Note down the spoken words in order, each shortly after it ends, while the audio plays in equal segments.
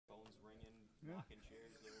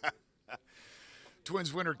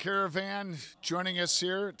Twins Winter Caravan joining us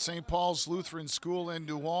here at St. Paul's Lutheran School in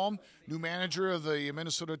New Ulm. New manager of the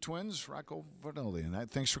Minnesota Twins, Rocco Baldelli.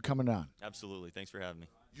 And thanks for coming on. Absolutely. Thanks for having me.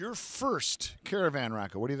 Your first caravan,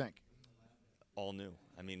 Rocco. What do you think? All new.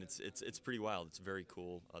 I mean, it's pretty wild. It's very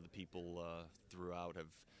cool. The people throughout have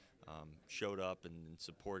showed up and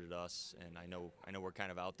supported us, and I know we're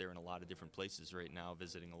kind of out there in a lot of different places right now,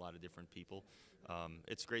 visiting a lot of different people.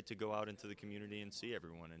 It's great to go out into the community and see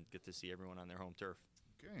everyone and get to see everyone on their home turf.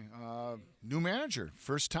 Okay. New manager,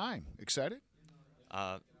 first time. Excited?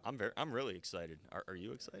 I'm really excited. Are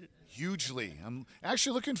you excited? Hugely. I'm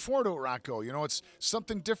actually looking forward to it, Rocco. You know, it's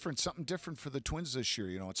something different for the Twins this year.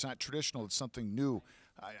 You know, it's not traditional. It's something new.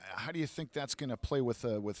 How do you think that's going to play with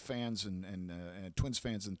fans and Twins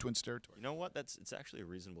fans in Twins territory? You know what? It's actually a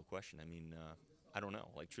reasonable question. I mean, I don't know.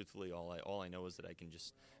 Like, truthfully, all I know is that I can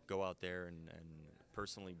just go out there and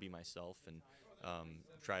personally be myself and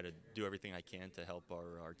try to do everything I can to help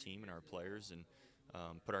our team and our players and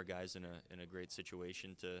put our guys in a great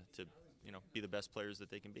situation to be the best players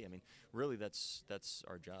that they can be. I mean, really, that's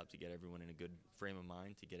our job, to get everyone in a good frame of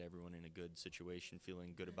mind, to get everyone in a good situation,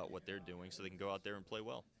 feeling good about what they're doing, so they can go out there and play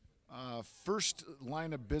well. First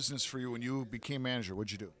line of business for you when you became manager,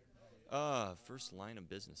 what'd you do? First line of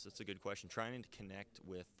business. That's a good question. Trying to connect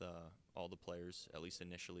with all the players, at least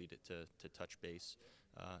initially, to touch base,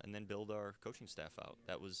 and then build our coaching staff out.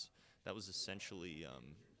 That was essentially.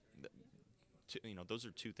 Those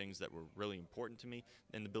are two things that were really important to me,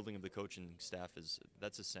 and the building of the coaching staff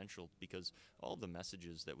that's essential, because all the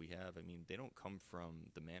messages that we have, I mean, they don't come from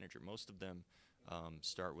the manager. Most of them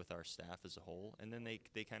start with our staff as a whole, and then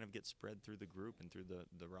they kind of get spread through the group and through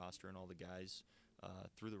the roster and all the guys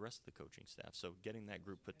through the rest of the coaching staff. So getting that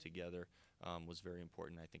group put together was very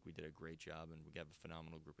important. I think we did a great job, and we have a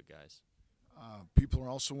phenomenal group of guys. People are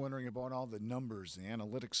also wondering about all the numbers, the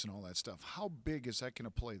analytics, and all that stuff. How big is that going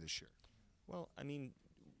to play this year? Well, I mean,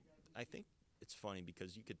 I think it's funny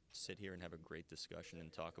because you could sit here and have a great discussion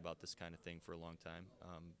and talk about this kind of thing for a long time.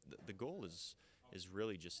 The goal is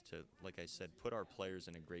really just to, like I said, put our players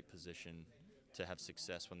in a great position to have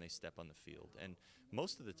success when they step on the field. And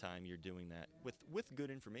most of the time you're doing that with good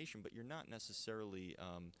information, but you're not necessarily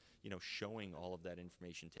showing all of that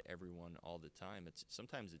information to everyone all the time.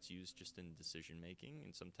 Sometimes it's used just in decision making,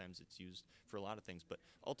 and sometimes it's used for a lot of things, but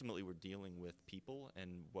ultimately we're dealing with people,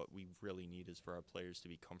 and what we really need is for our players to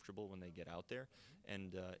be comfortable when they get out there.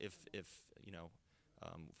 And if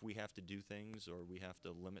we have to do things, or we have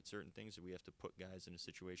to limit certain things, or we have to put guys in a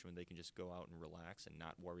situation where they can just go out and relax and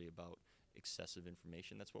not worry about excessive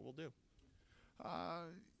information, that's what we'll do.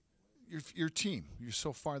 Your team, you're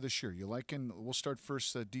so far this year. You liking? We'll start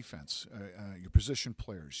first. Defense. Your position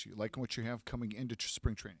players. You liking what you have coming into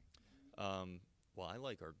spring training? Well, I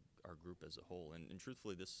like our group as a whole, and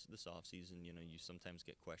truthfully, this off season, you sometimes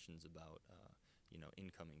get questions about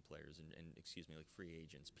incoming players and excuse me, like free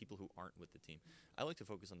agents, people who aren't with the team. I like to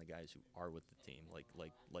focus on the guys who are with the team,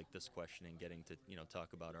 like this question, and getting to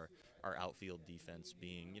talk about our outfield defense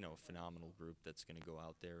being a phenomenal group that's going to go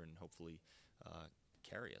out there and hopefully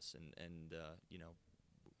carry us. And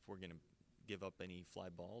if we're going to give up any fly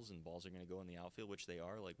balls, and balls are going to go in the outfield, which they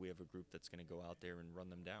are, like, we have a group that's going to go out there and run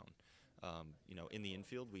them down. In the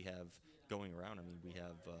infield, we have going around. I mean, we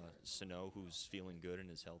have Sano, who's feeling good and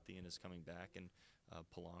is healthy and is coming back, and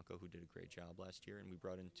Polanco, who did a great job last year, and we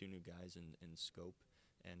brought in two new guys in Scope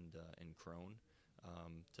and Crone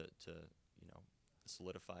to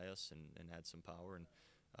solidify us and add some power. And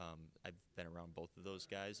I've been around both of those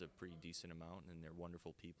guys a pretty decent amount, and they're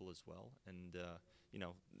wonderful people as well. And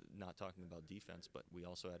not talking about defense, but we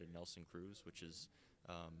also added Nelson Cruz, which is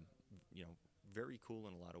very cool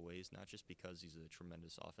in a lot of ways, not just because he's a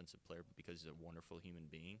tremendous offensive player, but because he's a wonderful human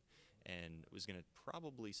being, and was going to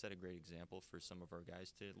probably set a great example for some of our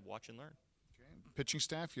guys to watch and learn. Okay. Pitching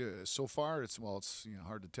staff, so far it's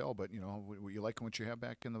hard to tell, but you liking what you have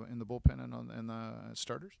back in the bullpen and the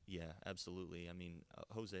starters? Yeah, absolutely. I mean,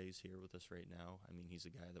 Jose's here with us right now. I mean, he's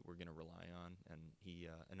a guy that we're going to rely on, and he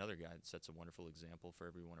another guy that sets a wonderful example for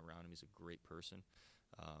everyone around him. He's a great person.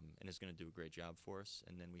 And is going to do a great job for us.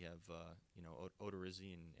 And then we have,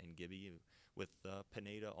 Odorizzi and Gibby, with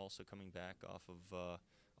Pineda also coming back off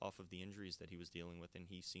of the injuries that he was dealing with, and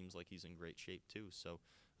he seems like he's in great shape too. So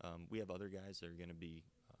we have other guys that are going to be,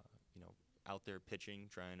 out there pitching,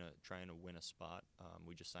 trying to win a spot.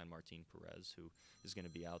 We just signed Martin Perez, who is going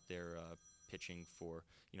to be out there pitching for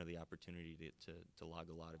the opportunity to log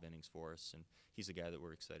a lot of innings for us, and he's a guy that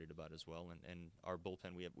we're excited about as well. And our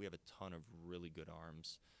bullpen, we have a ton of really good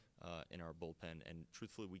arms in our bullpen, and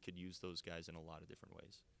truthfully, we could use those guys in a lot of different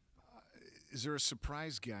ways. Is there a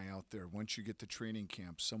surprise guy out there once you get to training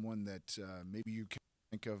camp? Someone that maybe you can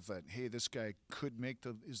think of that, hey, this guy could make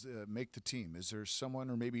the team. Is there someone,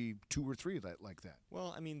 or maybe two or three that like that?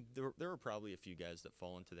 Well, I mean, there are probably a few guys that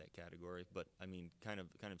fall into that category, but I mean, kind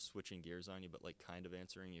of switching gears on you, but like kind of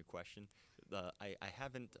answering your question. I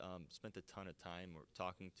haven't spent a ton of time or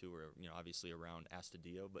talking to, or obviously around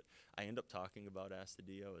Astudillo, but I end up talking about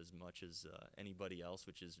Astudillo as much as anybody else,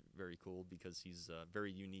 which is very cool because he's a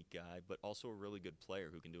very unique guy, but also a really good player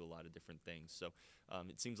who can do a lot of different things. So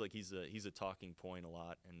it seems like he's a talking point a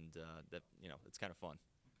lot, and that it's kind of fun.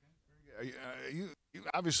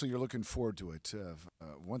 Obviously you're looking forward to it.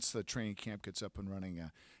 Once the training camp gets up and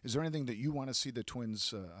running, is there anything that you want to see the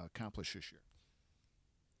Twins accomplish this year?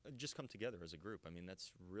 Just come together as a group. I mean,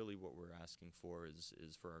 that's really what we're asking for is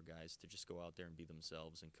for our guys to just go out there and be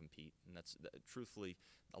themselves and compete. And truthfully,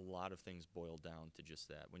 a lot of things boil down to just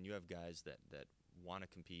that. When you have guys that want to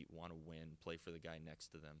compete, want to win, play for the guy next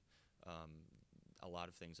to them, a lot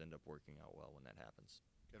of things end up working out well when that happens.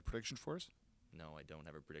 Got a prediction for us? No, I don't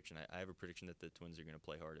have a prediction. I have a prediction that the Twins are going to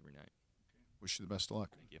play hard every night. Wish you the best of luck.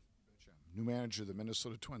 Thank you. New manager of the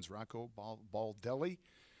Minnesota Twins, Rocco Baldelli.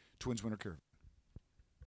 Twins winner curve.